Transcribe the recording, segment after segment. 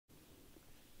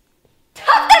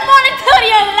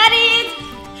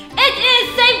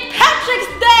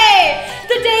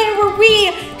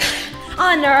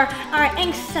our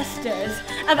ancestors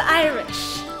of Ireland.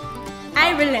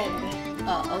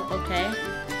 Oh, okay.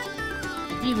 I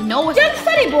didn't even know what. Good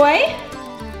study, boy.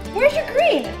 Where's your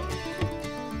green?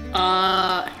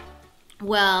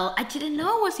 Well, I didn't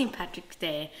know it was St. Patrick's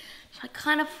Day, so I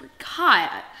kind of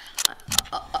forgot.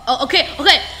 Okay.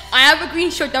 I have a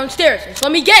green shirt downstairs. Just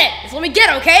let me get it.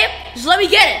 Okay? Just let me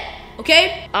get it.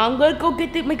 Okay? I'm gonna go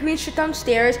get my green shirt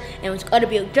downstairs, and it's gonna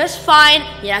be just fine.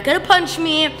 You're not gonna punch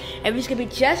me. Everything's gonna be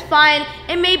just fine.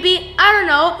 And maybe, I don't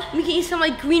know, we can eat some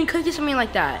like green cookies, something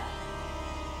like that.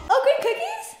 Oh, green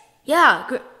cookies? Yeah.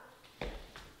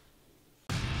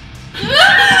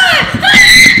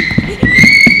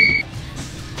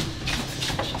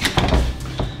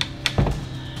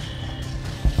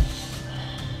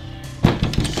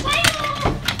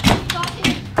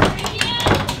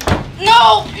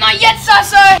 No, not yet,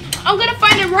 Shasha. I'm gonna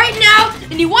find it right now,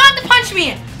 and you won't have to punch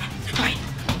me. Alright.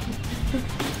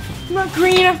 Not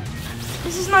green.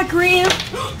 This is not green.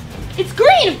 It's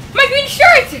green! My green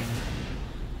shirt!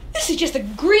 This is just a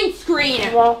green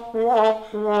screen. Don't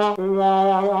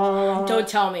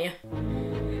tell me.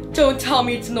 Don't tell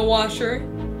me it's in the washer.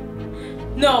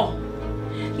 No.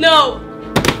 No!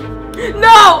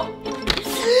 No!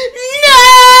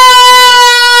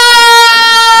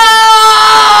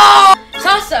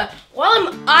 Shasha, while I'm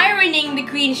ironing the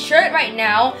green shirt right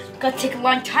now, it's gonna take a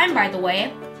long time, by the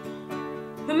way.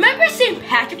 Remember St.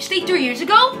 Patrick's Day 3 years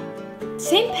ago?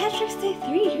 St. Patrick's Day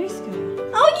 3 years ago.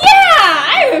 Oh yeah,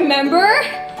 I remember.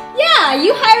 Yeah,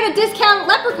 you hired a discount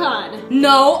leprechaun.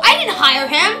 No, I didn't hire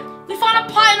him. We found a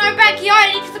pot in our backyard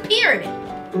and he disappeared.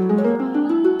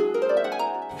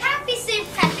 Happy St.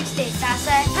 Patrick's Day,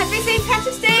 Shasha. Happy St.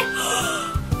 Patrick's Day.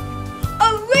 A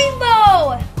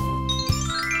rainbow.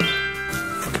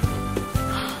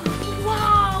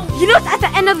 Wow. You know what's at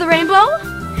the end of the rainbow?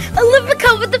 A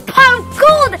leprechaun with a pot of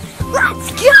gold.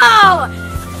 Let's go.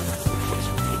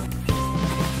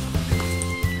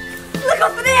 Look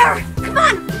over there! Come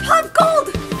on! Pot of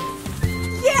gold!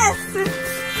 Yes!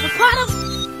 The pot of...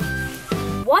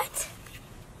 What?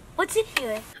 What's in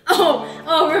here?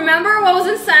 Oh, remember what was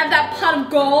inside of that pot of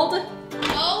gold?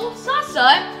 Oh,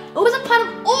 Shasha, it was a pot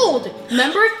of old.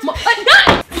 Remember?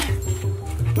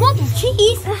 Molten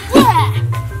cheese? Yeah!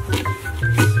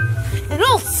 An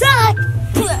old sock?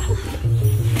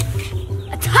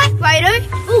 A typewriter?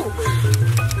 Ooh!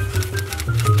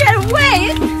 Get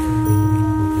away!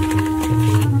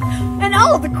 An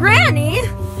old granny?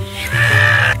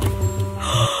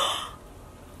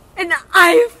 An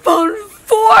iPhone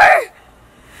 4?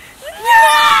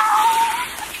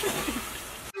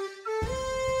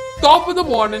 Top of the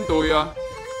morning to ya.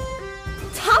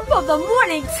 Top of the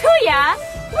morning to ya?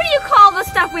 What do you call the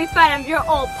stuff we found in your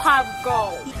old pot of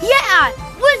gold? Yeah!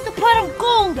 Where's the pot of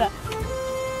gold?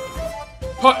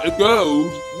 Pot of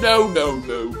gold? No.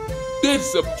 This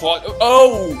is a pot of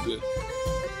old.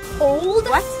 Old?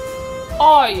 What?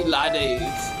 Aye,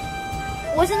 laddies.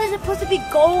 Wasn't it supposed to be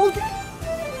gold?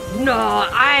 No,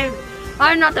 I'm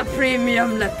not a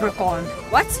premium leprechaun.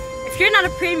 What? If you're not a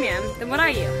premium, then what are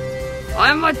you?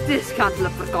 I'm a discount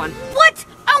leprechaun. What?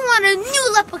 I want a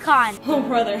new leprechaun. Oh,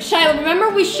 brother. Shiloh, remember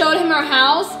we showed him our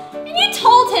house? And you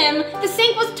told him the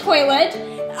sink was toilet,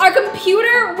 our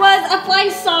computer was a flying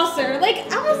saucer. Like,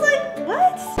 I was like,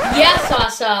 what? Yeah,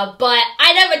 Shasha, but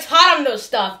I never taught him those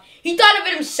stuff. He thought of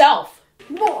it himself.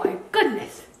 My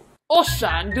goodness. A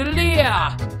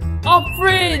chandelier. A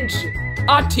fridge.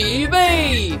 A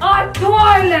TV. A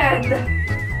toilet!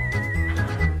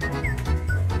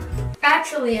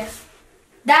 Actually,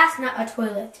 that's not a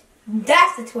toilet.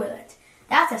 That's the toilet.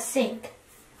 That's a sink.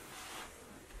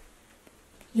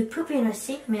 You're pooping in a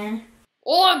sink, man.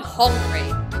 Oh, I'm hungry.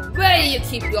 Where do you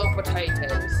keep your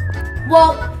potatoes?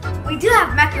 Well, we do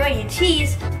have macaroni and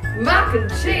cheese. Mac and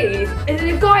cheese? Is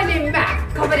it a guy named Mac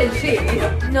covered in cheese?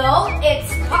 No,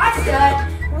 it's pasta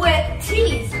with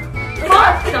cheese.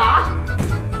 Pasta?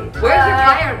 Where's your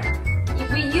iron?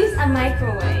 We use a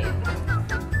microwave.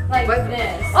 Like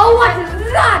this. Oh, what is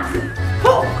that?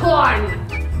 Popcorn!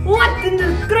 What in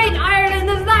the great Ireland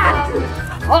is that?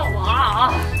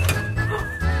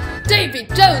 Davy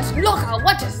Jones, look out,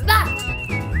 what is that?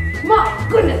 My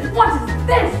goodness, what is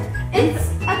this?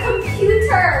 It's a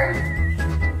computer.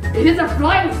 It is a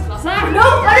flying saucer. No!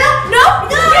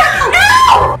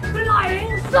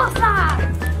 Flying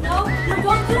saucer! No,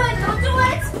 don't do it!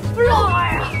 Fly!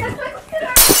 That's my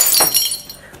computer!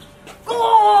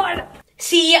 God!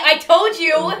 See, I told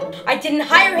you. I didn't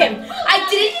hire him. I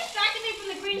didn't. Distracted me from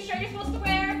the green shirt you're supposed to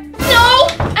wear. No!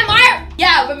 I'm hired.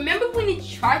 Yeah, remember when he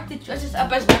tried to dress us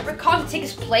up as leprechauns to take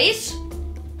his place? I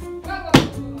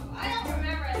don't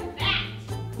remember that.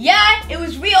 Yeah, it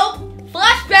was real.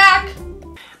 Flashback!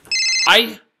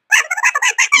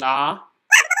 Nah.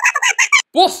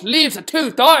 Bus leaves at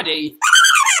 2:30.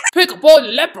 Pick up all the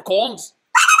leprechauns.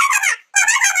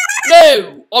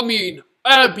 No, I mean,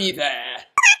 I'll be there.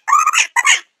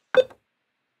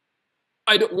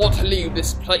 I don't want to leave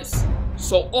this place,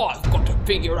 so I've got to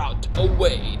figure out a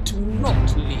way to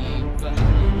not leave.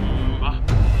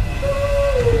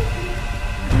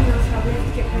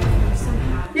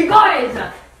 You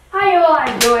guys! How you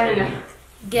all doing?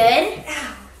 Good?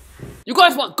 You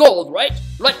guys want gold, right?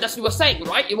 Right, that's what you were saying,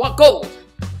 right? You want gold.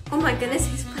 Oh my goodness,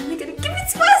 he's finally gonna give it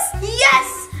to us!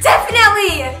 Yes!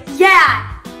 Definitely!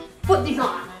 Yeah! Put these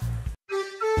on.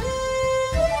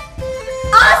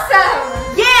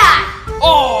 Awesome! Yeah!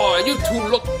 Oh, you two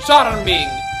look charming.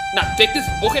 Now take this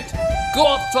bucket, go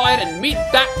outside and meet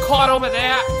that car over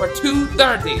there for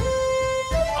 2:30.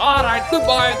 Alright,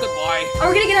 goodbye. Are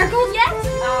we gonna get our gold yet?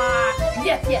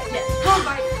 Yes.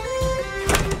 Bye.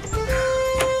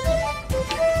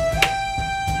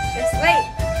 Just wait.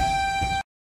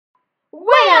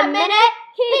 Wait a minute!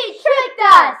 He tricked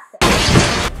us!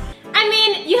 I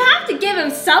mean, you have to give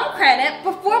him some credit.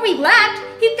 Before we left,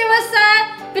 he threw us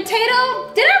a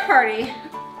potato dinner party.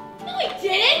 No, he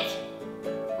didn't.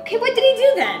 Okay, what did he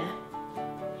do then?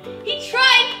 He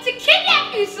tried to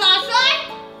kidnap you, Shasha.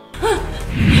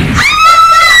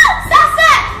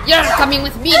 Shasha! You're coming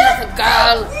with me, little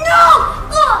girl. No!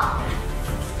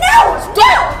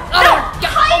 Stop!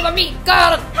 Get over me,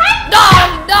 girl! No!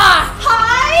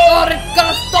 Hi! Oh, it's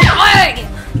gonna stop!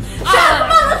 Come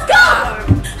on, let's go!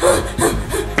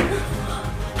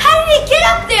 How did he get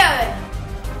up there?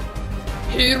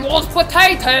 He wants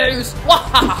potatoes.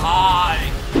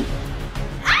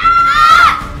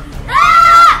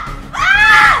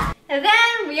 And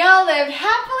then we all lived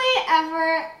happily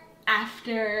ever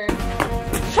after.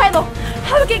 Shiloh,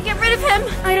 how are we gonna get rid of him?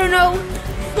 I don't know.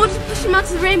 We'll just push him out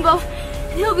to the rainbow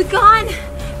and he'll be gone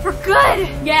for good.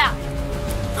 Yeah.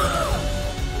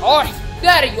 Alright,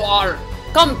 there you are.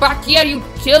 Come back here, you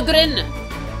children.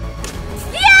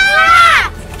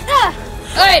 Yeah!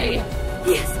 Hey,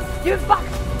 Yes, you're back.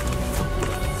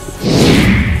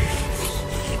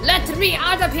 let me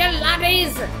out of here,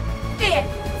 laddies. 3,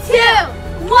 2,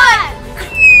 1.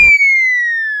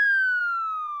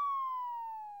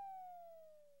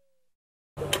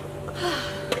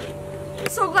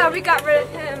 So glad we got rid of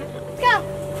him. Let's go.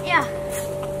 Yeah.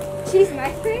 Cheese and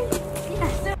ice cream?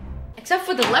 Yeah. Except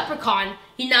for the leprechaun,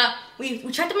 we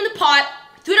trapped him in the pot,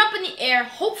 threw it up in the air.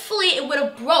 Hopefully it would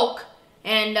have broke,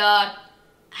 and I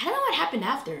don't know what happened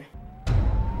after.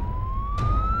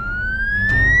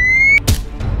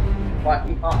 Hey,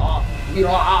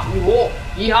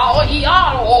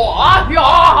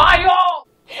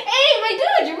 my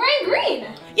dude, you're wearing green.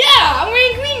 Yeah, I'm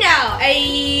wearing green now.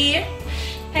 Hey,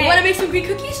 you want to make some green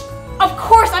cookies? Of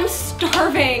course, I'm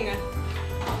starving.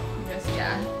 Yes,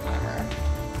 yeah, whatever.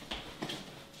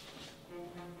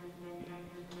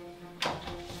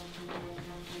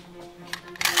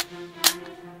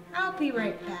 I'll be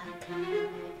right back.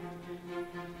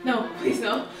 No, please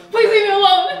no. Please leave me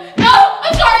alone. No,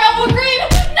 I'm sorry, Apple Green.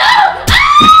 No!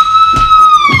 Ah!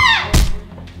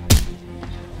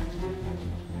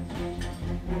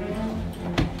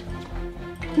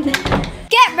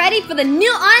 Get ready for the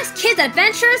new Onyx Kids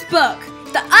Adventures book,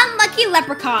 The Unlucky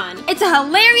Leprechaun. It's a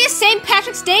hilarious St.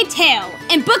 Patrick's Day tale.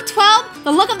 In book 12,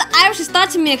 the luck of the Irish is thought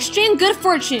to mean extreme good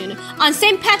fortune. On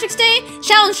St. Patrick's Day,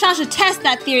 Shiloh and Shasha test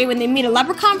that theory when they meet a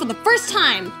leprechaun for the first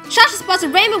time. Shasha spots a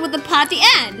rainbow with the pot at the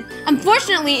end.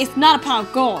 Unfortunately, it's not a pot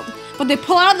of gold. But they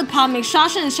pull out of the pot and make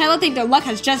Shasha and Shiloh think their luck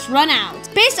has just run out.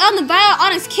 Based on the viral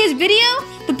Onyx Kids video,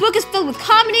 the book is filled with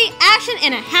comedy, action,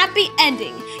 and a happy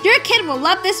ending. Your kid will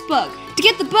love this book. To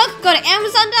get the book, go to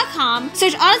Amazon.com,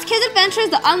 search Onyx Kids Adventures,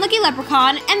 The Unlucky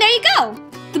Leprechaun, and there you go!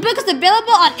 The book is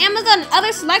available on Amazon and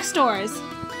other select stores.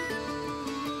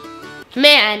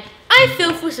 Man, I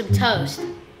feel for some toast.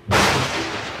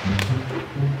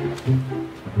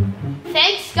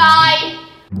 Thanks, Sky!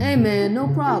 Hey man, no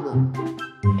problem.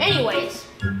 Anyways.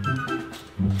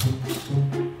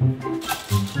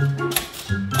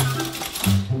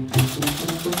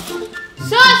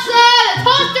 Shasha, the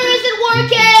toaster isn't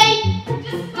working!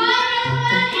 Just buy it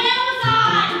on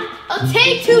Amazon! It'll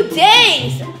take 2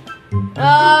 days!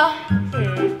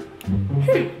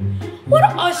 What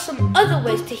are some other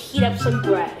ways to heat up some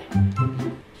bread?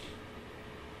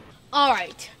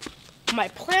 Alright. My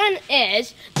plan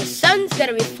is the sun's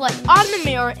gonna reflect on the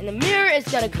mirror, and the mirror is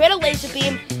gonna create a laser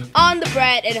beam on the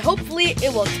bread, and hopefully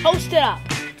it will toast it up.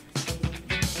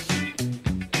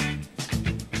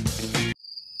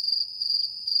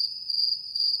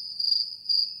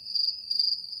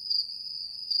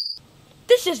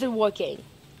 This This isn't working.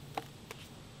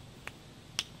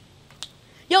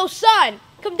 Yo, son,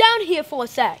 come down here for a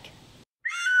sec.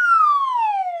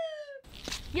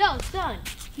 Yo, son,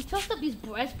 can you toast up these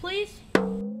breads, please?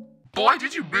 Boy,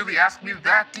 did you really ask me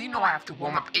that? Do you know I have to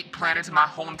warm up 8 planets in my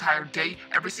whole entire day,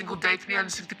 every single day,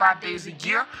 365 days a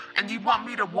year? And you want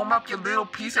me to warm up your little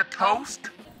piece of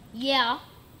toast? Yeah.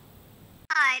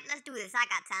 Alright, let's do this. I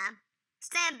got time.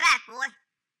 Stand back, boy.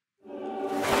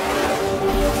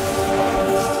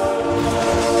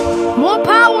 More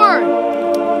power!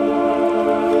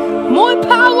 More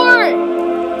power!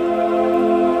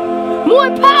 More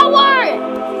power!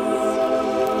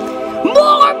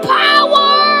 More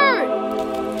power!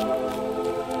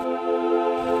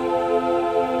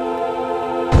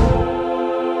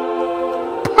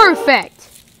 Perfect!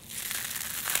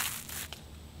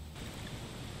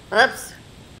 Oops.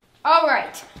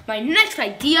 Alright, my next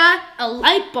idea, a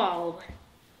light bulb.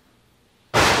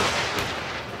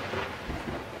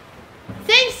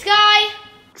 Thanks, Sky!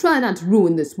 Try not to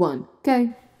ruin this one,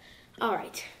 okay?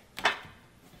 Alright.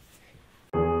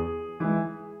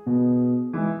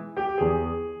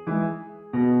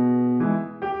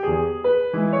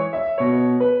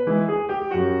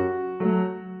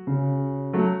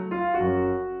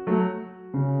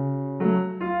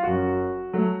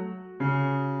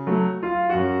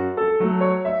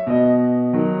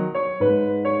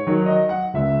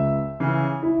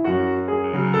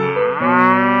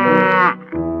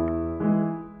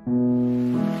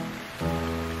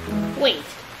 Wait,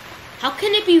 how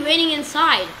can it be raining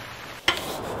inside?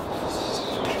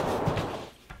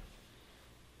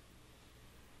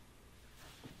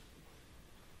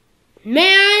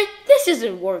 Man, this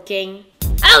isn't working.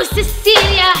 Oh,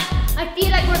 Cecilia! I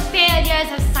feel like we're failures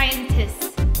as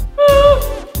scientists.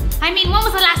 I mean, when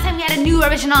was the last time we had a new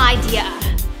original idea?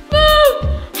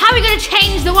 How are we gonna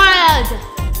change the world?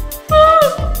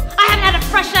 I haven't had a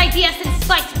fresh idea since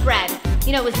sliced bread.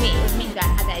 You know, it was me who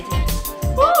had that idea.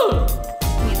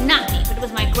 I mean, not me, but it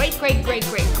was my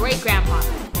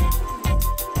great-great-great-great-great-grandfather.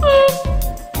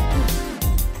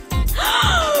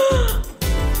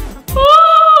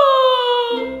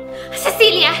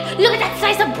 Cecilia, look at that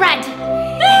slice of bread.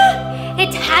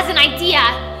 It has an idea.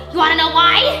 You wanna know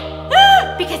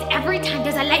why? Because every time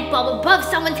there's a light bulb above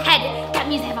someone's head, that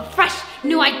means they have a fresh,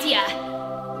 new idea.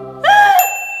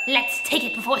 Let's take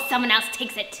it before someone else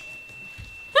takes it.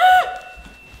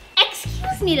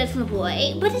 Excuse me, little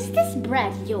boy, but is this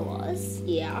bread yours?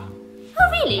 Yeah. Oh,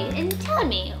 really? And tell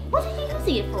me, what are you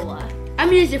using it for?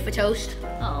 I'm using it for toast.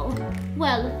 Oh,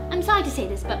 well, I'm sorry to say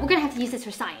this, but we're gonna have to use this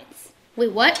for science.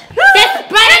 Wait, what? This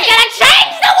bread is gonna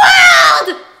change the world!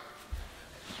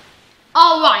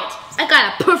 Alright, I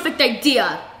got a perfect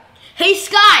idea. Hey,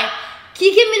 Sky, can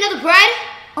you give me another bread?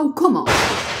 Oh, come on.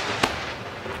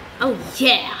 Oh,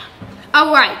 yeah.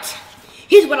 Alright,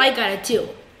 here's what I gotta do.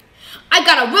 I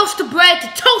gotta roast the bread to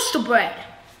toast the bread.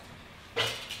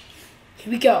 Here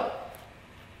we go.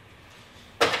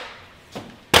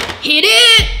 Hit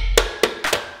it!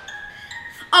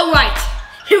 Alright,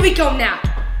 here we go now.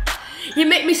 You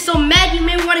make me so mad you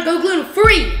made me want to go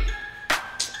gluten-free.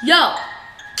 Yo,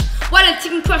 why did the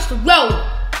chicken cross the road?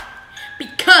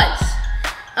 Because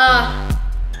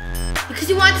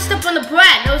you wanted to step on the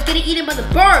bread and I was getting eaten by the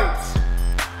birds.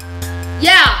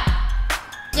 Yeah.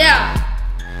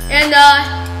 And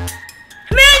man,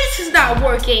 this is not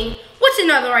working. What's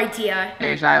another idea?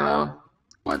 Hey, Shiloh.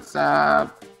 What's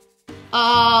up?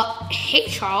 Hey,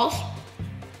 Charles.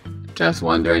 Just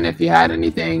wondering if you had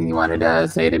anything you wanted to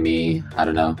say to me. I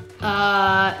don't know.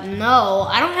 No,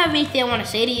 I don't have anything I want to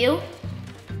say to you.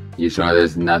 You sure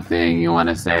there's nothing you want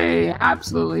to say?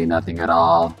 Absolutely nothing at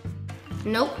all?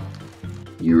 Nope.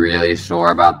 You really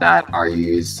sure about that? Are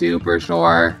you super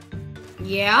sure?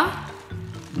 Yeah?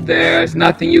 There's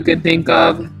nothing you can think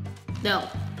of? No.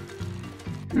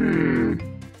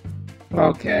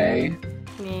 Okay.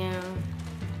 Yeah.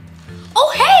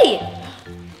 Oh, hey!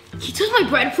 Can you touch my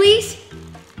bread, please?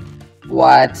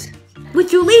 What?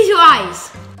 With your laser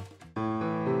eyes.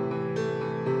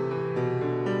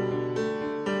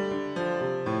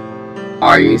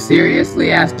 Are you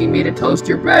seriously asking me to toast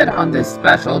your bread on this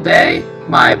special day?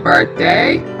 My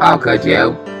birthday? How could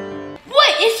you?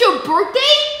 What? It's your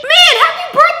birthday? Man, happy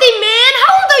birthday, man!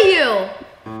 How old are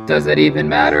you? Does it even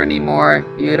matter anymore?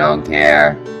 You don't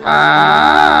care.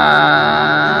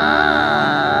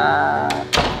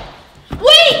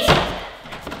 Wait!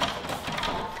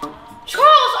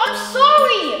 Charles, I'm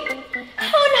sorry!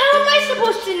 How am I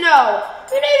supposed to know?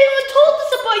 You never even told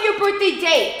us about your birthday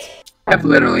date. I've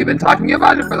literally been talking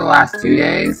about it for the last 2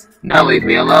 days. Now leave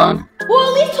me alone. Well,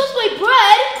 at least toast my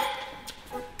bread.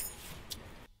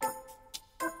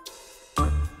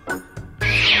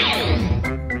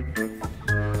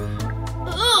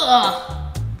 Ugh.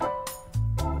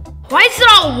 Why is it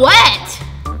all wet?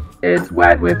 It's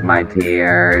wet with my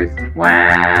tears.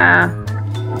 Wah.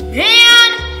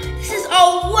 Man, this is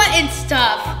all wet and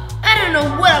stuff. I don't know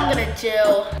what I'm gonna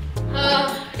do.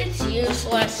 It's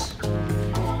useless.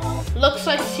 Looks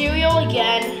like cereal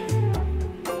again.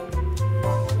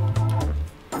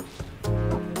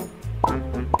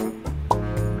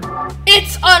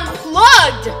 It's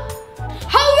unplugged!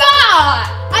 Hurrah!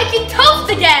 I can toast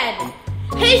again!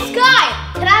 Hey Sky,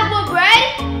 can I have more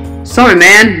bread? Sorry,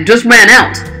 man. Just ran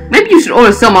out. Maybe you should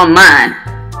order some online.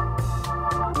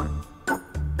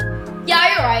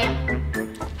 Yeah, you're right.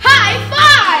 High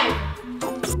five!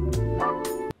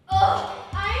 Ugh,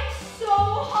 I'm so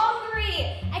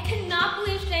hungry. I cannot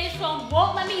believe today's phone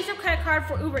won't let me use a credit card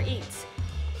for Uber Eats.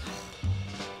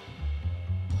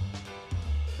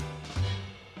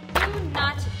 Do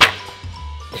not eat.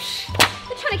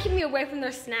 They're trying to keep me away from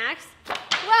their snacks.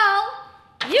 Well,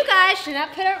 you guys should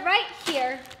not put it right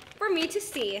here for me to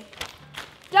see.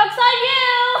 Joke's on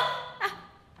you!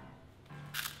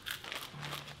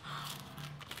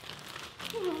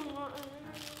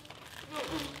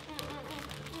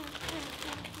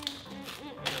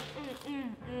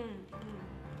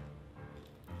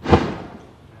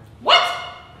 What?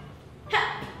 I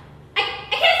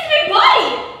can't see my body!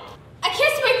 I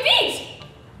can't see my feet!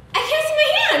 I can't see my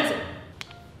hands!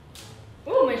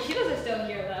 Ooh, my Cheetos are still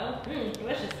here though.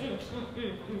 Delicious.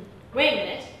 Wait a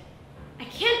minute. I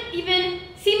can't even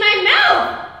see my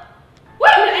mouth!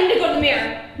 Wait a minute, I need to go to the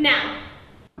mirror. Now.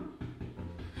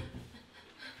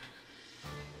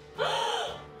 I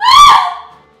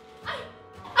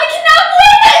cannot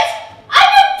believe it!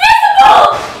 I'm invisible!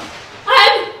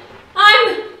 I'm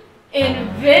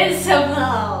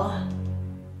invisible.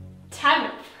 Time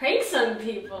to prank some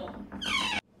people.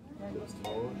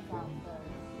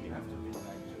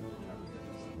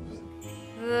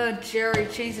 Jerry,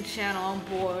 change the channel, I'm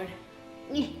bored.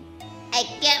 I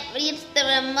can't reach the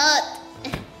remote.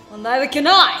 Well, neither can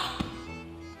I.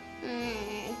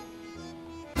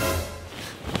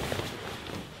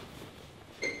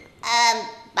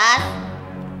 Boss?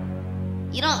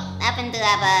 You don't happen to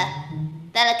have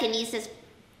telekinesis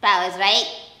powers, right?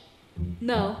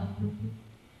 No.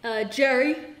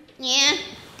 Jerry, Yeah?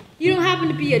 you don't happen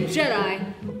to be a Jedi.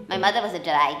 My mother was a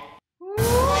Jedi.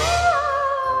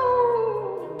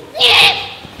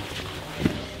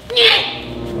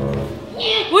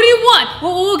 What do you want?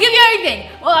 We'll give you everything.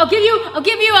 Well, I'll give you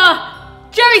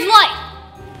Jerry's life.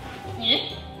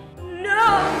 No,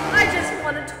 I just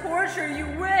want to torture you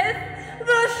with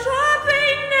the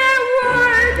shopping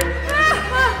network.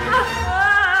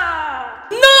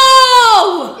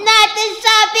 No! Not the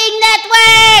shopping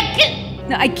network!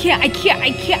 No, I can't. I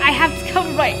have to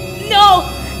come right. No,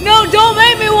 don't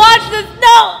make me watch this.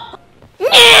 No!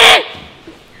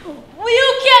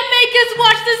 You can't make us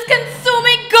watch this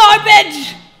consuming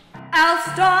garbage! I'll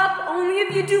stop only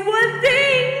if you do one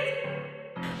thing.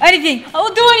 Anything. I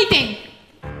will do anything.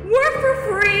 Work for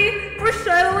free for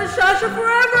Shiloh and Shasha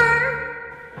forever.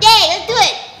 Yay, let's do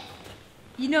it!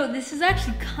 You know, this is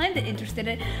actually kind of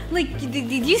interesting. Like, did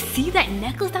you see that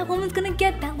necklace that woman's gonna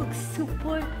get? That looks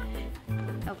super...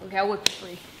 Oh, okay, I'll work for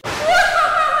free.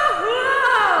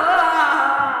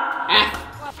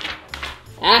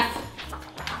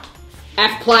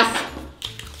 F plus.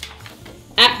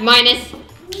 F minus.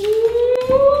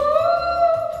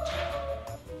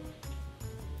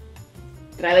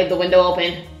 Did I leave the window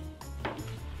open?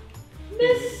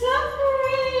 Miss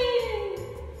Suffering!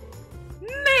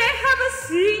 May I have a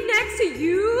seat next to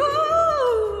you?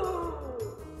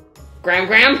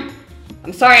 Graham?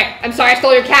 I'm sorry I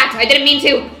stole your cat. I didn't mean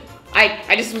to.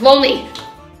 I just was lonely.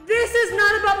 This is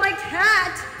not about my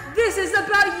cat. This is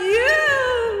about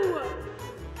you.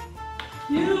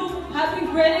 You have been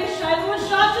grading Shiloh and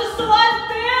Shasha so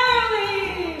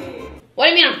unfairly. What do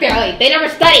you mean unfairly? They never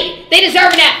studied. They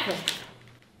deserve an F.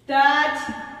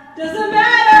 That doesn't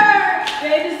matter.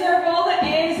 They deserve all the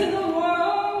A's in the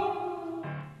world.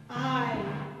 I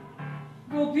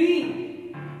will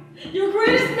be your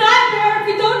greatest nightmare if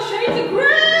you don't change the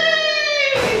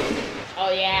grade.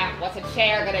 Oh yeah, what's a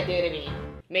chair gonna do to me?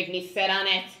 Make me sit on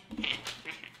it?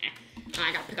 Oh,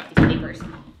 I gotta pick up these papers. It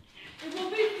will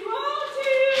be thrown to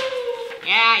you.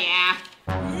 Yeah.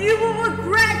 You will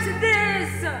regret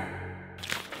this. I'm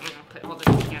gonna hold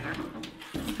this together.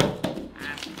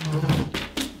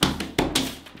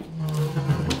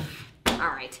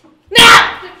 Alright.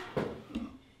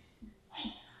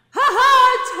 Haha, I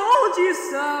told you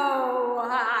so.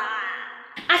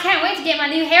 I can't wait to get my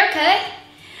new haircut.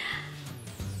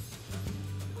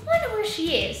 I wonder where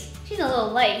she is. She's a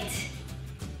little late.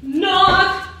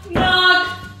 Knock,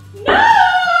 knock, knock.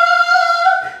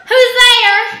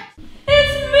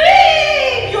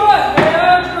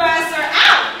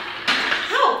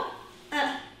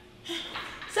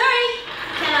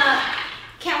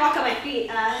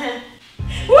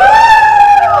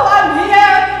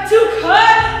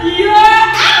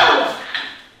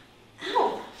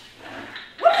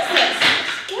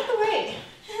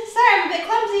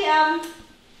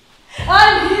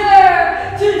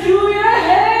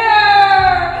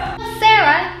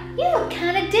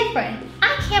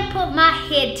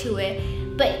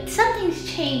 but something's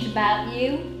changed about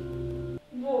you.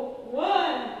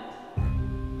 What?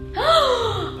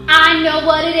 I know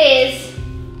what it is.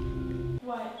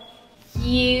 What?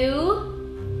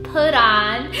 You put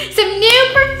on some new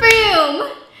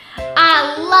perfume.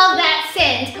 I love that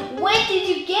scent. When did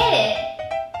you get it?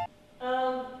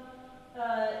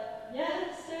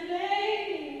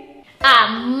 Yesterday.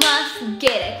 I must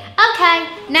get it. Okay,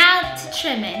 now to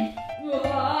trimming.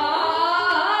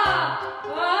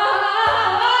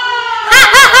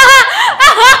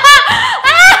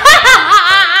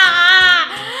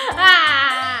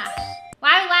 Why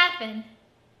are you laughing?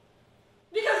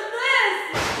 Because of this!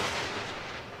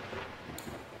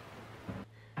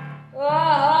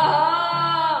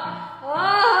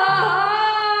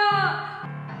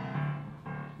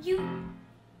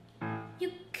 You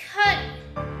cut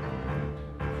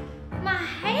my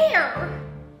hair.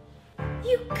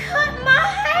 You cut my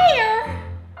hair.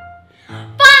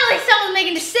 Finally, someone's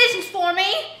making decisions for me.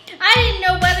 I didn't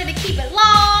know whether to keep it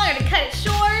long or to cut it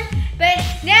short, but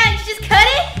now you just cut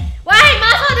it? Well, hey,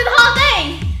 might as well do the whole thing.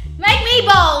 Make me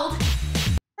bold.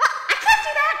 I can't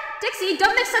do that! Dixie,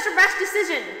 don't make such a rash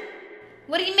decision.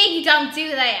 What do you mean you don't do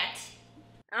that?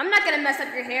 I'm not gonna mess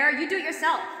up your hair. You do it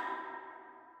yourself.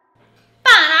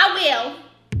 Fine, I will.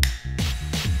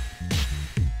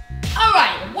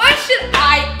 Alright, what should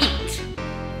I eat?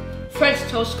 French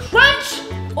Toast Crunch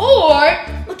or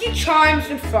Lucky Charms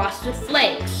and Frosted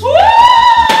Flakes? Woo!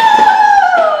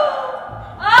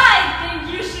 I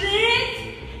think you should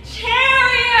eat Cheerios!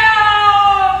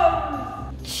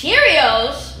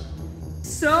 Cheerios?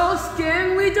 So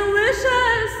scary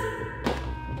delicious!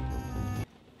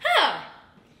 Huh.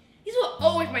 These were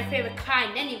always my favorite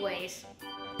kind anyways.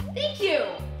 Thank you!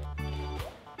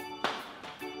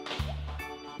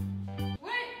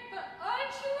 Wait, but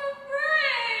aren't you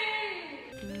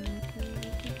afraid?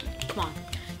 Come on.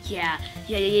 Yeah.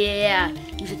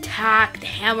 Use attack, the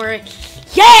hammer.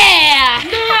 Yeah!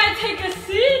 May I take a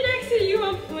seat next to you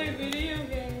and play video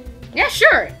games? Yeah,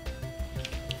 sure.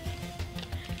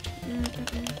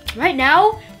 Right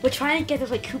now, we're trying to get this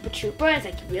like Koopa Troopa. It's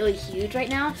like really huge right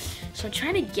now. So I'm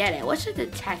trying to get it. What should the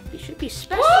attack be? Should be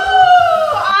special. Woo!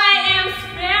 I am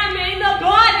spamming the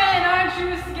button! Aren't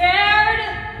you scared?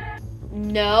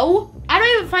 No. I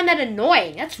don't even find that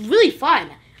annoying. That's really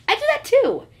fun. I do that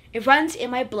too. It runs in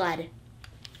my blood.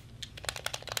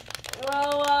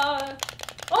 Well,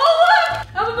 oh look!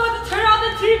 I'm about to turn on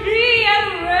the TV and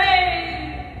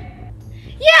rain!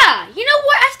 Yeah, you know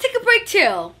what? I should take a break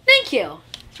too. Thank you.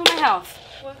 For my health.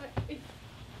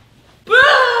 Boom!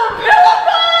 Pillow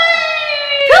fight!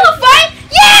 Pillow fight?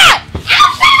 Yeah!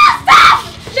 Ow, Shiloh, stop!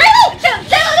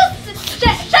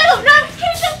 Shiloh, no!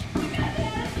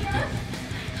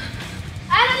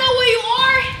 I don't know where you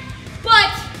are,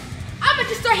 but I'm about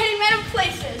to start hitting random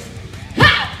places.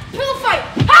 Ha! Pillow fight!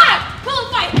 Ha! Pillow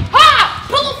fight! Ha!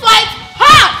 Pillow fight!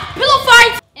 Ha! Pillow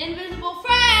fight! Invisible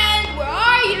friend, where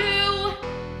are you?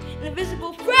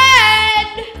 Invisible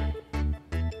friend!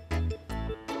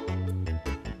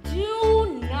 Do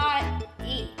not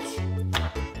eat.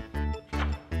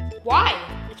 Why?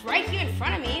 It's right here in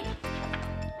front of me.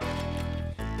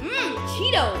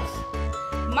 Cheetos.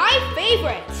 My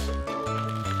favorite.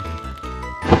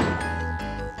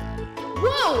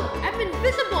 Whoa, I'm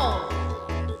invisible.